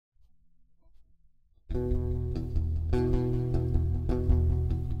I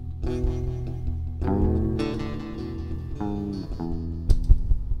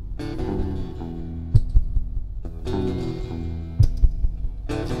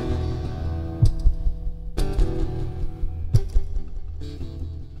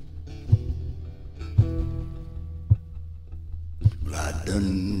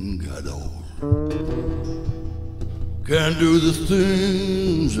done got old. Can't do the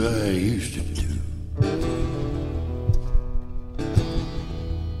things I used to do,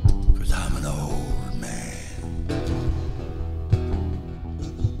 'cause I'm an old man.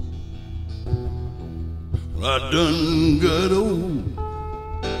 I done got old.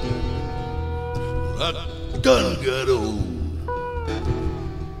 I done got old.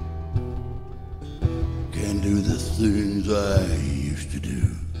 Can't do the things I used to do,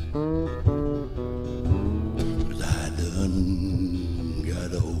 'cause I done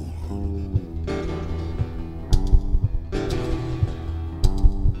got old.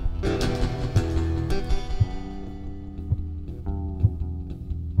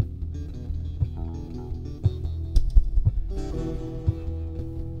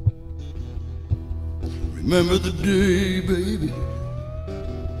 Remember the day, baby,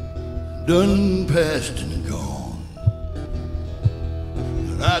 done past and gone,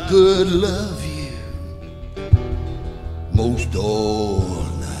 and I could love you most all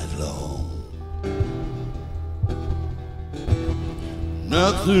night long.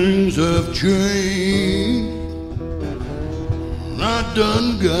 Now things have changed, I done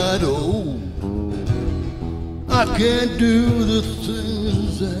got old. I can't do the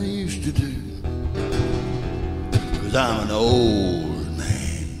things I used to do, 'cause I'm an old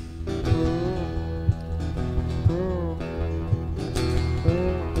man.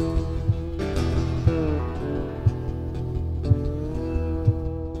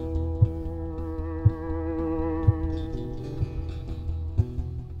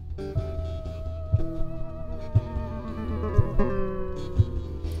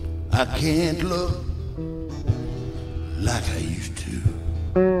 I can't look like I used to.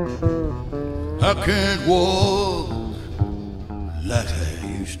 I can't walk like I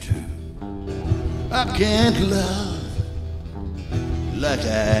used to. I can't love like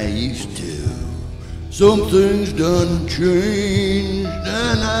I used to. Some things done changed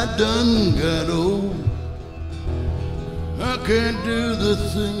and I done got old. I can't do the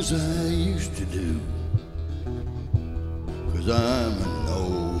things I used to do, 'cause I'm an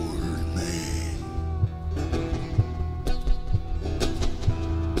old man.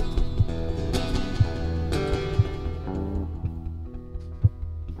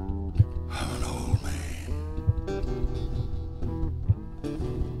 I'm an old man.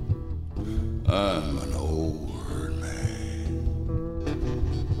 I'm an old man.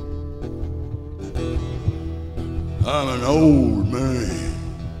 I'm an old man.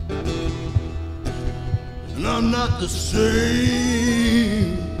 And I'm not the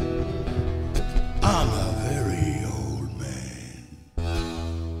same. I'm a